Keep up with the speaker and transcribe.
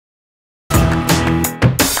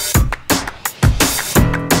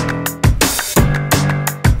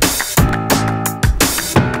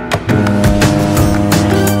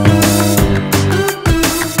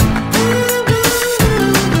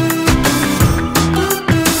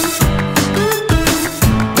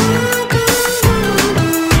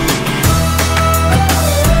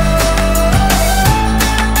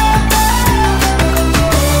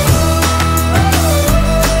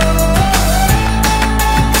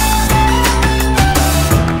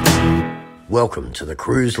Welcome to the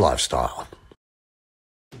Cruise Lifestyle.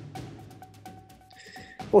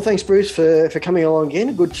 Well, thanks, Bruce, for coming along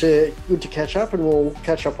again. Good to catch up, and we'll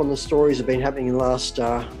catch up on the stories that have been happening in the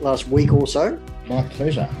last week or so. My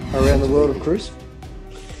pleasure. Around the world of cruise.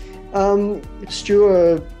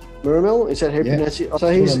 Sture Myrmell, is that how you pronounce it?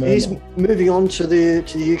 So he's moving on to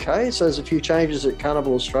the UK. So there's a few changes at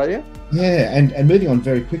Carnival Australia. Yeah, and moving on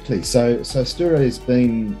very quickly. So Sture has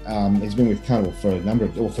been he's been with Carnival for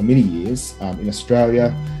for many years in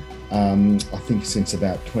Australia. I think since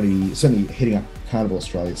about certainly heading up Carnival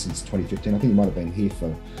Australia since 2015. I think he might have been here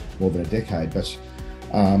for more than a decade, but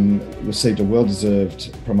received a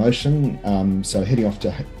well-deserved promotion. So heading off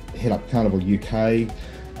to head up Carnival UK,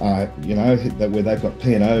 where they've got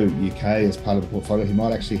P&O UK as part of the portfolio. He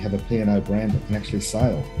might actually have a P&O brand that can actually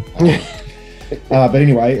sail. But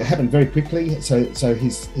anyway, it happened very quickly. So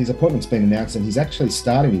his appointment's been announced, and he's actually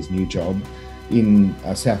starting his new job in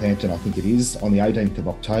Southampton, I think it is, on the 18th of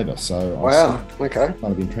October. So wow, okay.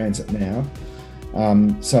 Kind of in transit now.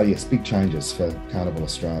 So yes, big changes for Carnival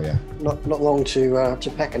Australia. Not long to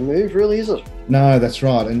pack and move, really, is it? No, that's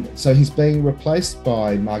right. And so he's being replaced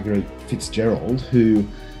by Marguerite Fitzgerald, who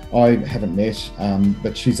I haven't met,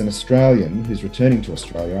 but she's an Australian who's returning to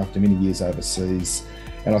Australia after many years overseas.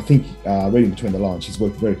 And I think, reading between the lines, she's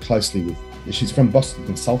worked very closely with. She's from Boston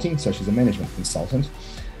Consulting, so she's a management consultant,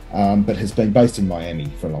 but has been based in Miami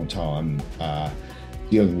for a long time,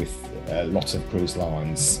 dealing with lots of cruise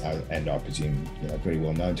lines, and I presume very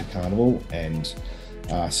well known to Carnival, and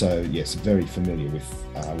so yes, very familiar with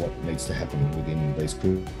what needs to happen within these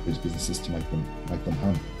cruise businesses to make them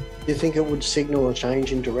hum. Do you think it would signal a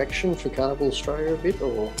change in direction for Carnival Australia a bit,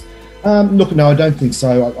 or? Look, no, I don't think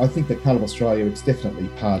so. I think that Carnival Australia, it's definitely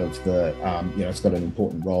part of the, it's got an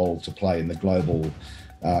important role to play in the global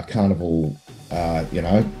Carnival,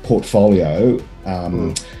 portfolio.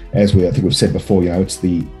 As I think we've said before, it's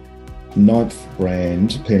the 9th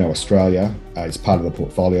brand, P&O Australia, is part of the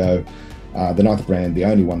portfolio. The 9th brand, the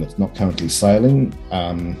only one that's not currently sailing.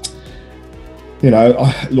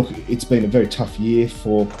 Look, it's been a very tough year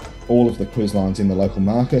for all of the cruise lines in the local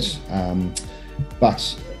market,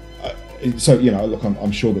 but. Look,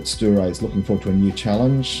 I'm sure that Sture is looking forward to a new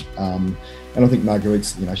challenge, and I think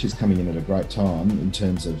Marguerite's, she's coming in at a great time in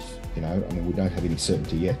terms of, we don't have any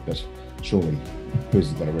certainty yet, but surely cruise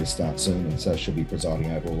has got to restart soon, and so she'll be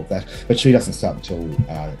presiding over all of that. But she doesn't start until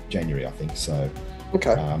January, I think. So,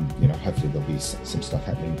 okay. Hopefully there'll be some stuff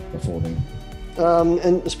happening before then.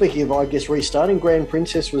 And speaking of, I guess, restarting, Grand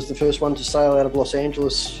Princess was the first one to sail out of Los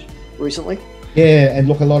Angeles recently. Yeah, and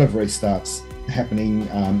look, a lot of restarts happening.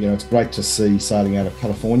 It's great to see sailing out of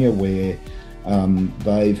California, where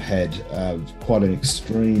they've had quite an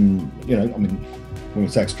extreme, when we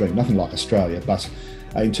say extreme, nothing like Australia, but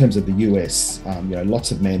in terms of the US,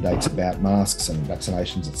 lots of mandates about masks and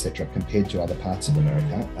vaccinations, etc., compared to other parts of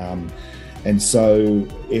America. And so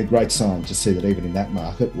a great sign to see that even in that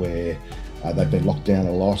market where they've been locked down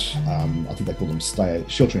a lot, I think they call them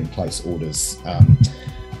shelter-in-place orders,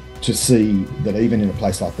 to see that even in a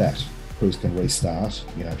place like that, cruise can restart,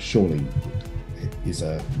 surely it is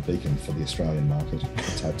a beacon for the Australian market.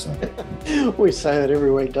 Let's hope so. We say that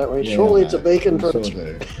every week, don't we? Yeah, surely it's a beacon for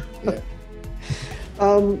Australia. Yeah.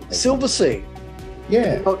 Silversea.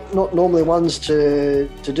 Yeah. Not normally ones to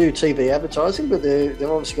do TV advertising, but they've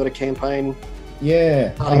obviously got a campaign.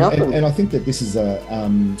 Yeah, and I think that this is a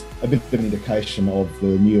bit of an indication of the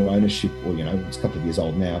new ownership, or it's a couple of years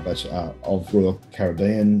old now, but of Royal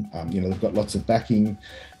Caribbean. They've got lots of backing,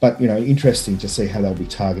 but interesting to see how they'll be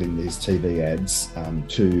targeting these TV ads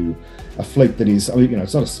to a fleet that is,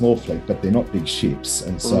 it's not a small fleet, but they're not big ships,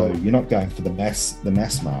 and so you're not going for the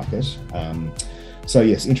mass market. So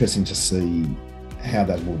yes, interesting to see how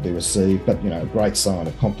that will be received, but a great sign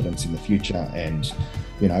of confidence in the future. And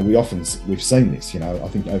we've seen this, I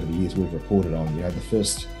think over the years we've reported on, the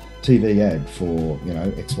first TV ad for,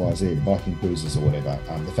 XYZ, Viking Cruises or whatever.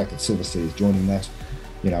 The fact that Silversea is joining that,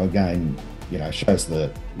 again, shows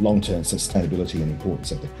the long-term sustainability and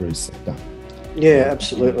importance of the cruise sector. Yeah,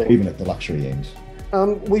 absolutely. Even at the luxury end.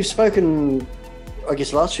 We've spoken, I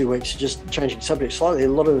guess, last few weeks, just changing the subject slightly, a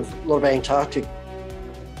lot of Antarctic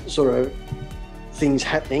sort of things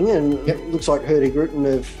happening, and it looks like Hurtigruten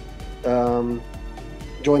have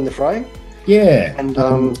joined the fray. Yeah,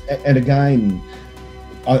 and again,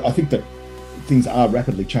 I think that things are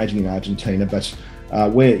rapidly changing in Argentina, but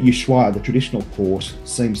where Ushuaia, the traditional port,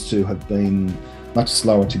 seems to have been much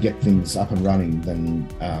slower to get things up and running than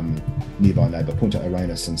nearby neighbour Punta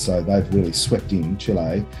Arenas, and so they've really swept in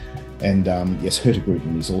Chile. And yes,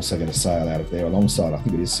 Hurtigruten is also going to sail out of there alongside, I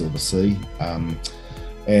think it is Silversea.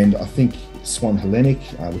 And I think Swan Hellenic,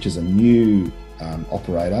 which is a new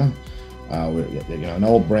operator, an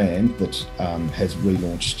old brand that has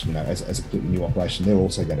relaunched, as a completely new operation. They're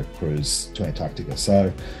also going to cruise to Antarctica.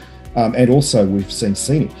 So, and also we've seen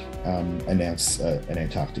Scenic announce an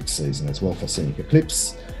Antarctic season as well for Scenic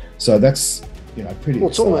Eclipse. So that's pretty. Well,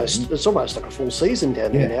 exciting. it's almost like a full season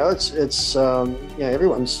down there now. It's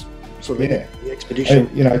everyone's sort of in the expedition.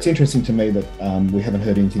 And, it's interesting to me that we haven't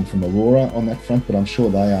heard anything from Aurora on that front, but I'm sure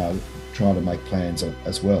they are trying to make plans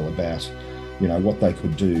as well about what they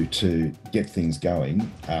could do to get things going.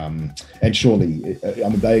 And surely,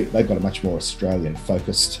 they've got a much more Australian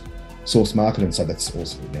focused source market, and so that's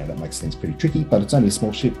also that makes things pretty tricky. But it's only a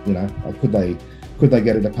small ship. Could they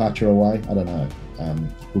get a departure away? I don't know.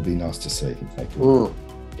 Would be nice to see if they could.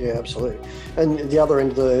 Yeah, absolutely. And the other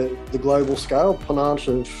end of the global scale, Ponant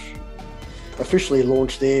have officially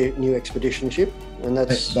launched their new expedition ship, and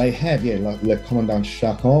that's they have, Le Commandant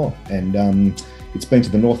Chacon, and it's been to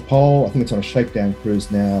the North Pole. I think it's on a shakedown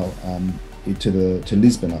cruise now to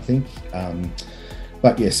Lisbon, I think.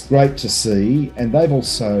 But yes, great to see, and they've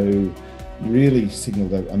also really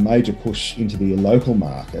signalled a major push into the local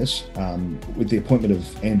market with the appointment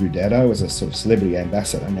of Andrew Daddo as a sort of celebrity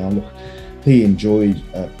ambassador. Now, look, he enjoyed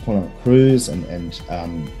Ponant Cruise, and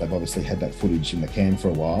they've obviously had that footage in the can for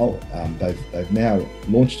a while. They've now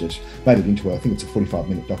launched it, made it into I think it's a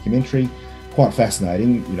 45-minute documentary. Quite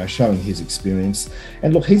fascinating, showing his experience.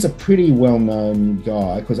 And look, he's a pretty well-known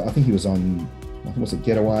guy because I think he was on. I think was it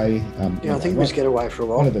Getaway? I think it was Getaway for a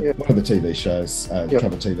while. One of the TV shows,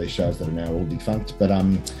 travel TV shows that are now all defunct. But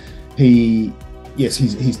he's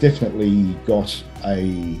definitely got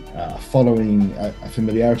a following, a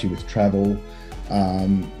familiarity with travel.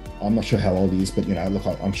 I'm not sure how old he is, but look,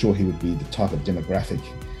 I'm sure he would be the type of demographic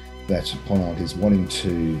that Ponant is wanting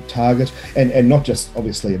to target, and not just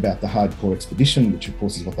obviously about the hardcore expedition, which of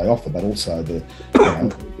course is what they offer, but also the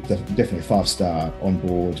definitely 5-star on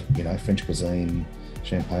board, French cuisine,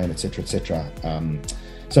 champagne, etc.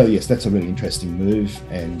 So yes, that's a really interesting move,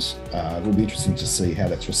 and it will be interesting to see how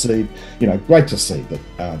that's received. Great to see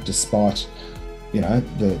that despite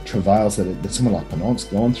the travails that someone like Ponant's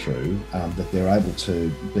gone through, that they're able to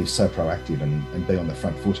be so proactive and be on the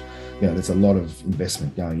front foot. There's a lot of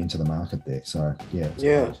investment going into the market there. So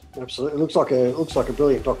yeah, absolutely. It looks like a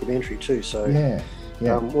brilliant documentary too. So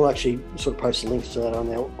we'll actually sort of post the links to that on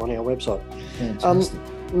our website.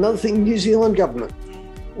 Another thing, New Zealand government,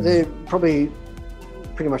 they're probably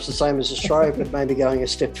pretty much the same as Australia, but maybe going a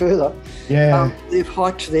step further. They've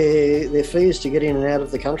hiked their fees to get in and out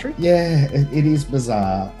of the country. It is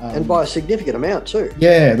bizarre, and by a significant amount too.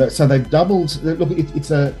 So they've doubled. Look,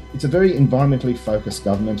 it's a very environmentally focused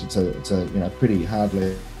government. It's a pretty hard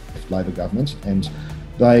left Labor government, and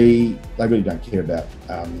they really don't care about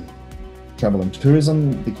travel and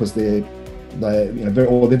tourism because they're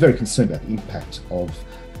very concerned about the impact of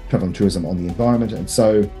travel and tourism on the environment, and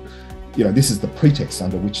so. This is the pretext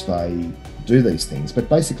under which they do these things. But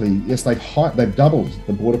basically, yes, they've doubled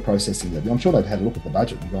the border processing levy. I'm sure they've had a look at the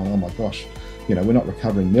budget and gone, oh my gosh, we're not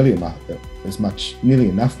recovering nearly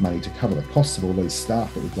enough money to cover the costs of all these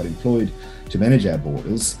staff that we've got employed to manage our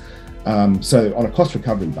borders. So on a cost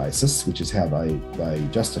recovery basis, which is how they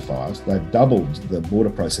justify it, they've doubled the border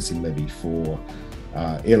processing levy for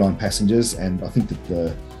airline passengers, and I think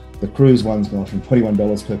that the cruise one's gone from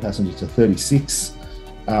 $21 per passenger to $36.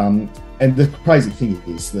 And the crazy thing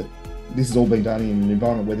is that this has all been done in an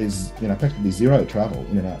environment where there's practically zero travel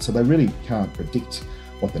in and out, so they really can't predict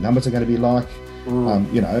what the numbers are going to be like.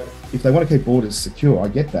 If they want to keep borders secure, I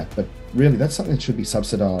get that, but really that's something that should be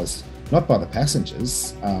subsidised not by the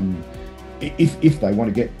passengers if they want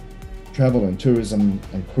to get travel and tourism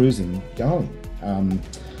and cruising going.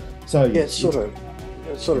 It's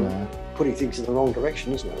sort of putting things in the wrong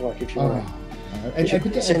direction, isn't it? Like if you want to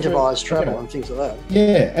incentivise travel and things like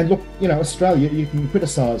that. And look, Australia, you can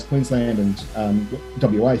criticise Queensland and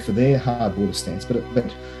WA for their hard border stance, but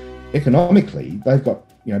economically, they've got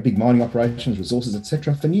big mining operations, resources,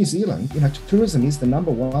 etc. For New Zealand, tourism is the number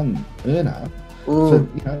one earner. So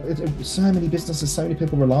so many businesses, so many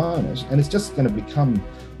people rely on it, and it's just going to become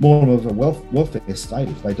more of a welfare state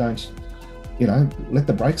if they don't, let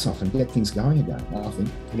the brakes off and get things going again. I think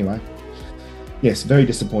anyway. Yes, very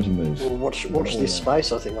disappointing move. We'll watch this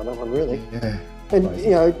space, I think, on that one, really. Yeah.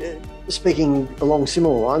 And, speaking along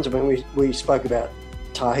similar lines, I mean, we spoke about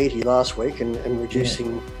Tahiti last week and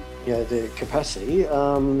reducing, the capacity.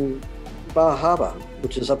 Bar Harbour,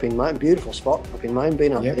 which is up in Maine, beautiful spot up in Maine,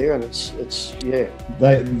 been up there, and it's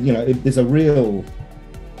there's a real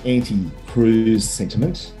anti-cruise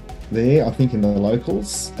sentiment there, I think, in the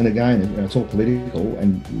locals. And again, it's all political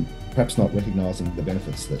and perhaps not recognising the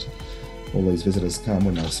benefits that all these visitors come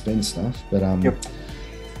when they spend stuff. But Yep.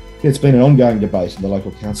 it's been an ongoing debate in the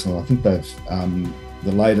local council, and I think they've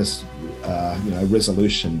the latest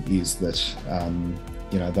resolution is that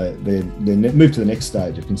they move to the next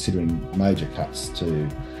stage of considering major cuts to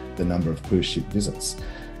the number of cruise ship visits.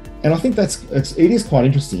 And I think it is quite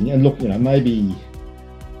interesting. And look, maybe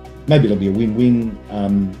it'll be a win-win,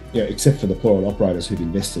 except for the poor operators who've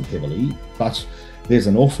invested heavily. But there's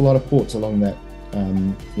an awful lot of ports along that,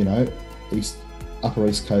 upper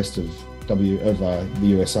east coast of the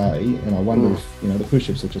USA, and I wonder if the cruise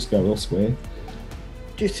ships will just go elsewhere.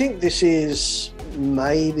 Do you think this is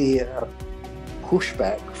maybe a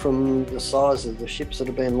pushback from the size of the ships that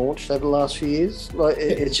have been launched over the last few years? Like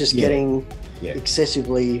it's just getting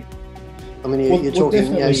excessively. I mean, you're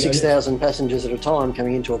talking 6,000 passengers at a time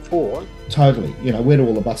coming into a port. Totally. Where do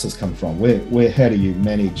all the buses come from? How do you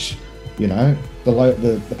manage,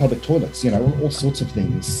 the public toilets? All sorts of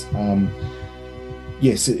things.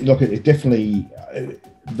 Yes, look, it definitely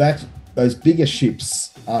those bigger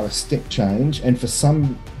ships are a step change, and for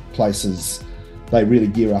some places they really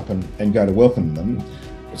gear up and go to welcome them.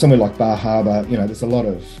 Somewhere like Bar Harbour, there's a lot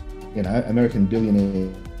of American billionaire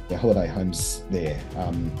holiday homes there.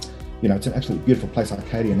 It's an absolutely beautiful place,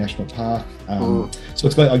 Arcadia National Park. So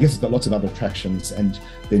I guess it's got lots of other attractions, and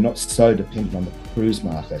they're not so dependent on the cruise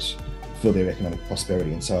market for their economic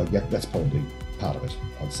prosperity. And so that's probably part of it,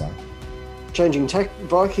 I'd say. Changing tack,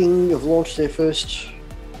 Viking have launched their first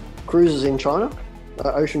cruises in China,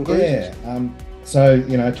 ocean cruises. Yeah. So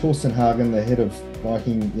Torsten Hagen, the head of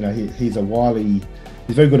Viking, he's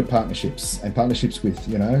very good at partnerships with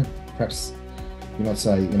perhaps you might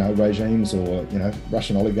say regimes or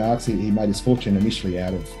Russian oligarchs. He made his fortune initially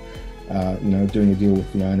out of doing a deal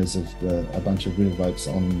with the owners of a bunch of riverboats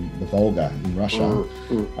on the Volga in Russia.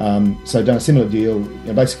 So done a similar deal.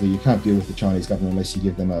 Basically, you can't deal with the Chinese government unless you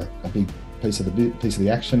give them a big piece of the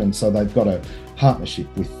action, and so they've got a partnership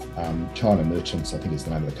with China Merchants, I think is the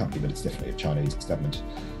name of the company, but it's definitely a Chinese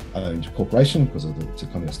government-owned corporation because it's a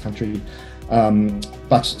communist country.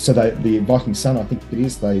 But so the Viking Sun, I think it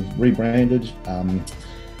is, they've rebranded,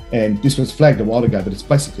 and this was flagged a while ago, but it's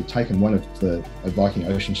basically taken one of the Viking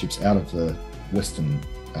ocean ships out of the Western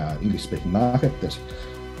English-speaking market that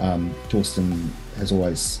Torsten has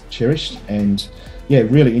always cherished, and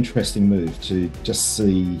really interesting move to just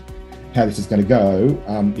see how this is going to go.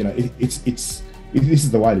 This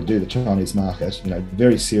is the way to do the Chinese market.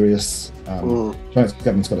 Very serious. Chinese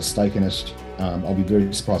government's got a stake in it. I'll be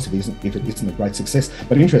very surprised if it isn't a great success.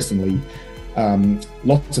 But interestingly,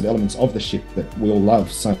 lots of elements of the ship that we all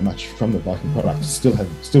love so much from the Viking product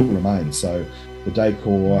still remain. So the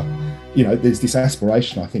decor, there's this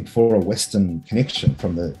aspiration, I think, for a Western connection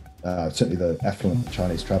from certainly the affluent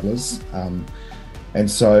Chinese travellers.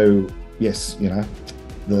 And so yes,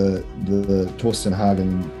 the Torsten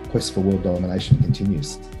Hagen quest for world domination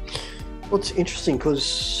continues. Well, it's interesting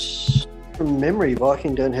because from memory,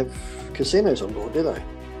 Viking don't have casinos on board, do they?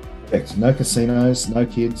 Correct. No casinos, no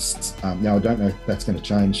kids. Now I don't know if that's going to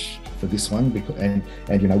change for this one, because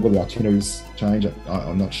will the itineraries change?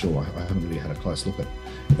 I'm not sure. I haven't really had a close look at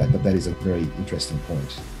that, but that is a very interesting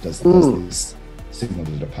point. Does this signal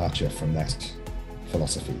a departure from that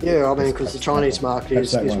philosophy? Yeah, I mean, because the Chinese market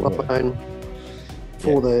is well known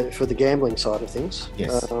for the gambling side of things.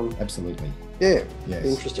 Yes, absolutely. Yeah, yes.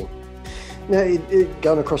 Interesting. Now,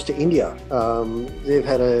 going across to India, they've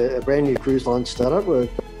had a brand new cruise line startup with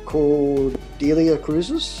Cordelia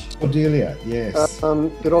Cruises. Cordelia, yes.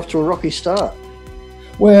 Got off to a rocky start.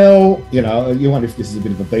 Well, you wonder if this is a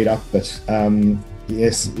bit of a beat up, but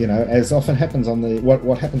yes, as often happens on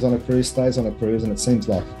what happens on a cruise stays on a cruise, and it seems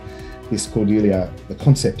like this Cordelia, the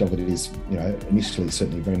concept of it is, initially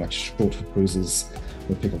certainly very much short for cruises,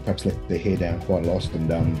 where people perhaps let their hair down quite a lot, and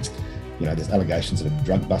there's allegations of a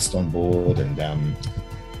drug bust on board, and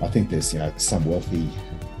I think there's some wealthy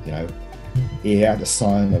heir, the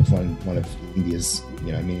scion of one of India's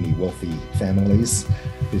many wealthy families,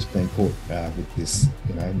 who's been caught with this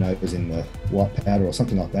nose in the white powder or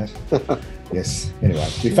something like that. Yes. Anyway,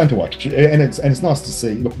 it'll be fun to watch, and it's nice to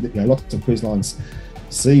see. Look, lots of cruise lines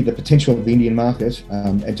see the potential of the Indian market,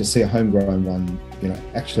 and to see a homegrown one,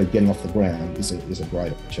 actually getting off the ground is a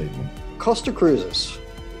great achievement. Costa Cruises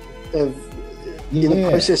have in the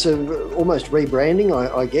process of almost rebranding,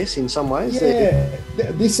 I guess, in some ways. Yeah,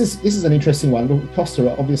 this is an interesting one.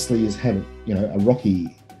 Costa obviously has had a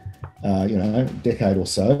rocky decade or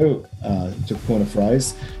so, to coin a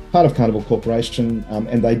phrase, part of Carnival Corporation,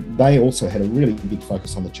 and they also had a really big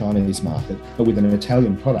focus on the Chinese market, but with an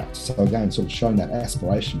Italian product. So again, sort of showing that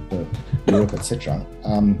aspiration for Europe, etc.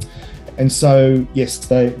 And so,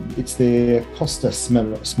 yes, it's their Costa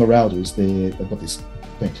Smeralda. They've got this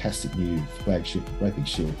fantastic new flagship, great big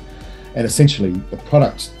ship, and essentially the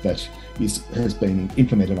product that has been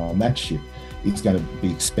implemented on that ship is going to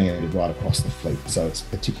be expanded right across the fleet. So it's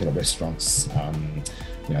particular restaurants.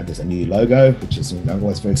 There's a new logo, which is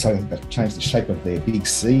always very exciting. They've changed the shape of their big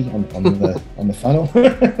C on the funnel.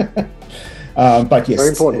 But yes, very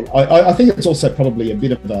important. I think it's also probably a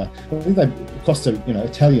bit of I think they Costa,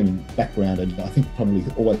 Italian background, and I think probably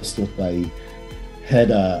always thought they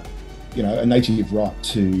had a native right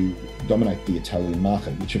to dominate the Italian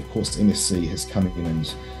market, which of course MSC has come in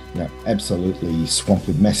and absolutely swamped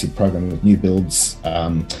with massive programming with new builds,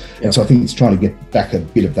 and so I think it's trying to get back a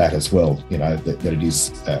bit of that as well. That it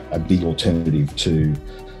is a big alternative to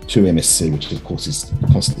MSC, which of course is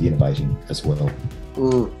constantly innovating as well.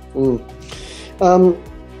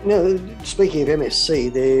 Speaking of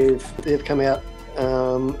MSC, they've come out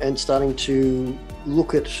and starting to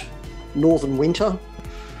look at northern winter.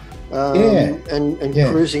 And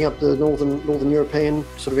cruising up the northern European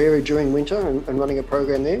sort of area during winter and running a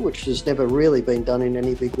program there, which has never really been done in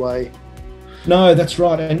any big way. No, that's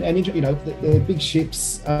right. And they're big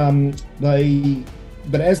ships.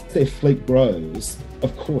 But as their fleet grows,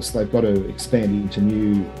 of course, they've got to expand into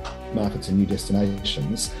new markets and new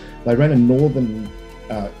destinations. They ran a northern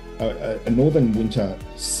winter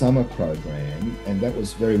summer program, and that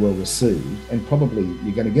was very well received. And probably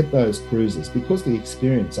you're going to get those cruises because the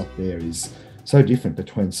experience up there is so different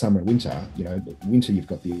between summer and winter. Winter you've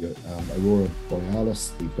got the Aurora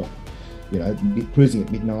Borealis, you've got cruising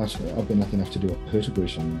at midnight. I've been lucky enough to do a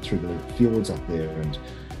Hurtigruten through the fjords up there, and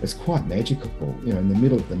it's quite magical. In the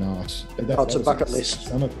middle of the night. It's a bucket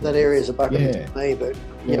list. That area is a bucket list for me, but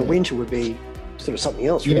winter would be sort of something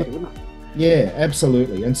else, really, wouldn't it? Yeah,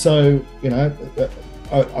 absolutely. And so,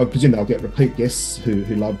 I presume they'll get repeat guests who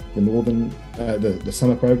love the northern, the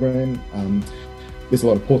summer program. There's a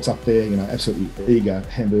lot of ports up there, absolutely eager.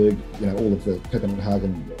 Hamburg, all of the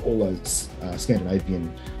Copenhagen, all those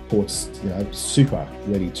Scandinavian ports, super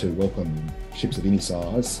ready to welcome ships of any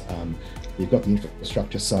size. You've got the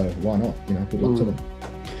infrastructure, so why not? Good luck to them.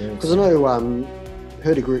 Because I know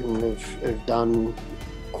Hurtigruten have done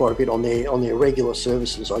quite a bit on their regular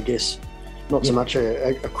services, I guess. Not so much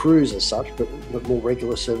a cruise as such, but more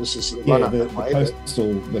regular services that run up that way.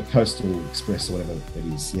 The coastal express or whatever it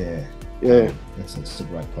is. Yeah. It's a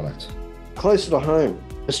great product. Closer to home,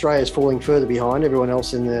 Australia's falling further behind. Everyone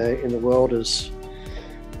else in the world has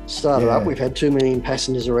started up. We've had 2 million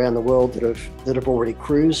passengers around the world that have already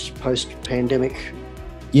cruised post-pandemic.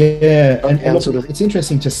 Yeah, and look, it's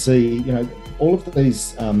interesting to see. All of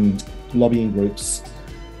these lobbying groups.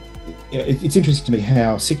 It's interesting to me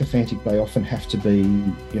how sycophantic they often have to be,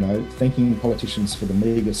 thanking politicians for the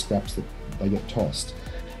meagre scraps that they get tossed.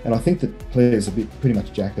 And I think that CLIA's pretty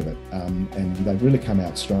much jack of it, and they've really come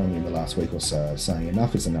out strongly in the last week or so, saying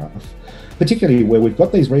enough is enough. Particularly where we've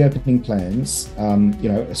got these reopening plans.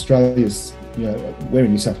 Australia's, we're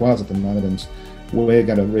in New South Wales at the moment, and we're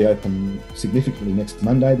going to reopen significantly next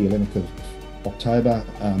Monday, the 11th of October,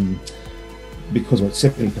 because we're at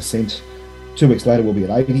 70%. 2 weeks later, we'll be at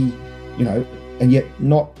 80%. And yet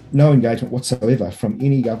no engagement whatsoever from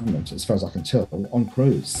any government, as far as I can tell, on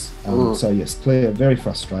cruise. So yes, CLIA very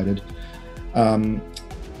frustrated. I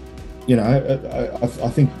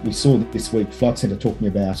think we saw this week Flight Centre talking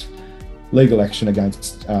about legal action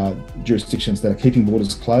against jurisdictions that are keeping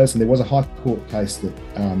borders closed, and there was a High Court case that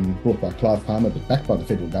brought by Clive Palmer, but backed by the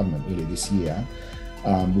federal government earlier this year,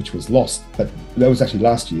 which was lost. But that was actually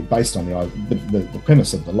last year, based on the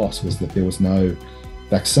premise of the loss was that there was no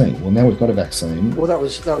vaccine. Well, now we've got a vaccine. Well, that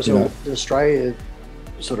was the Australia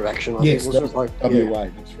sort of action. I think, wasn't it? WA,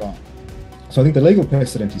 that's right. So I think the legal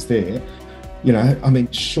precedent is there.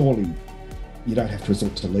 Surely you don't have to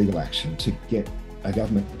resort to legal action to get a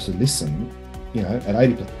government to listen, at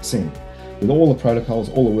 80%, with all the protocols,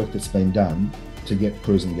 all the work that's been done to get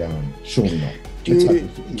cruising going. Surely not. Do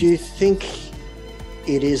you think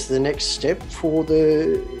it is the next step for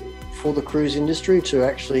the cruise industry to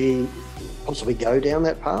actually possibly go down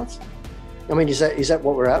that path? Is that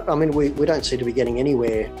what we're at? We don't seem to be getting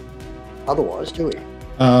anywhere otherwise, do we?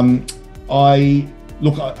 I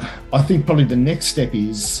think probably the next step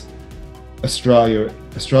is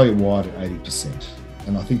Australia-wide at 80%.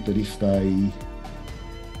 And I think that if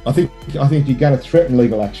you're going to threaten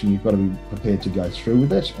legal action, you've got to be prepared to go through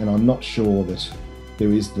with it. And I'm not sure that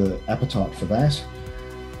there is the appetite for that.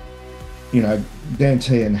 you know, Dan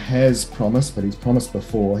Tehan has promised, but he's promised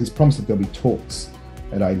before, he's promised that there'll be talks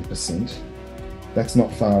at 80%. That's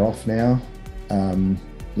not far off now.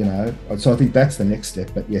 You know, so I think that's the next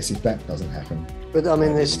step. But yes, if that doesn't happen, but I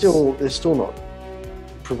mean, they're still not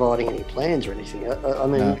providing any plans or anything. I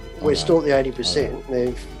mean, we're still at the 80%.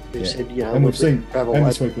 They've said, you know, and we've seen, travel. And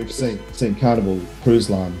this week we've seen Carnival Cruise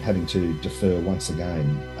Line having to defer once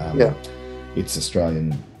again. It's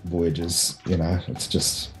Australian voyages. You know,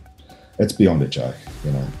 it's beyond a joke.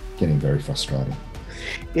 You know, getting very frustrating.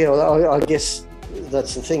 Yeah, well, I guess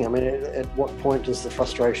that's the thing. I mean, at what point does the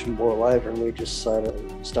frustration boil over and we just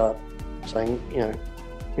start saying, you know,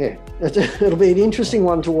 yeah, it'll be an interesting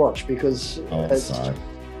one to watch because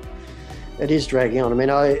it is dragging on. I mean,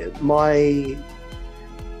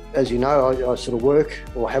 as you know, I sort of work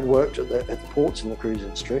or have worked at the ports in the cruise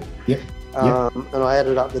industry. Yep. And I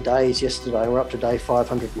added up the days yesterday. We're up to day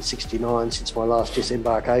 569 since my last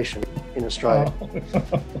disembarkation in Australia.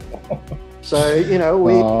 So, you know,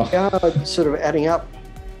 we are sort of adding up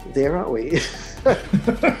there, aren't we?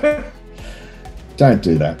 Don't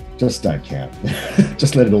do that. Just don't count.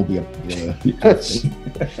 Just let it all be up.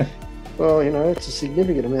 Well, you know, it's a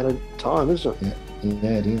significant amount of time, isn't it? Yeah,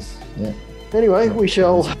 it is. Yeah. Anyway, we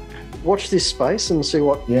shall watch this space and see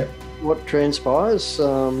what transpires.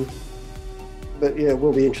 But yeah, it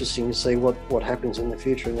will be interesting to see what happens in the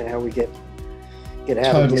future and how we get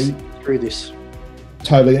out of this, through this.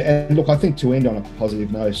 Totally. And look, I think to end on a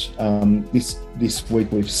positive note, this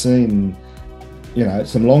week we've seen, you know,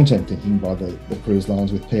 some long-term thinking by the cruise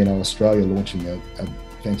lines with P&O Australia launching a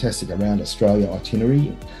fantastic Around Australia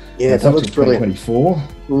itinerary. Yeah, that looks brilliant.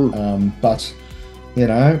 2024. But, you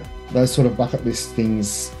know, those sort of bucket list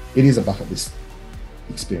things, it is a bucket list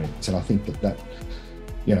experience. And I think that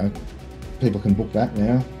you know, people can book that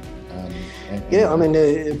now. I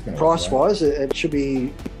mean, price-wise, it should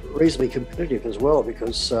be reasonably competitive as well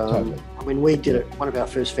because, I mean, we did one of our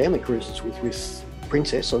first family cruises with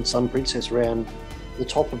Princess on Sun Princess around the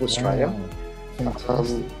top of Australia. Wow.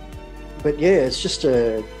 But yeah, it's just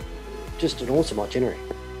an awesome itinerary.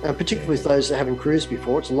 Particularly with those that haven't cruised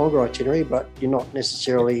before. It's a longer itinerary, but you're not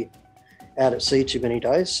necessarily out at sea too many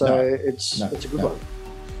days, so it's a good one.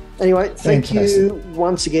 Anyway, thank you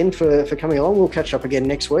once again for coming along. We'll catch up again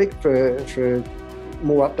next week for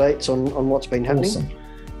more updates on what's been happening. Awesome.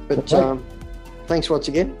 But thanks once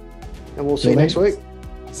again, and we'll see you next week.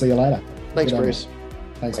 See you later. Thanks, Bruce.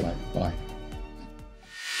 Thanks, mate. Bye.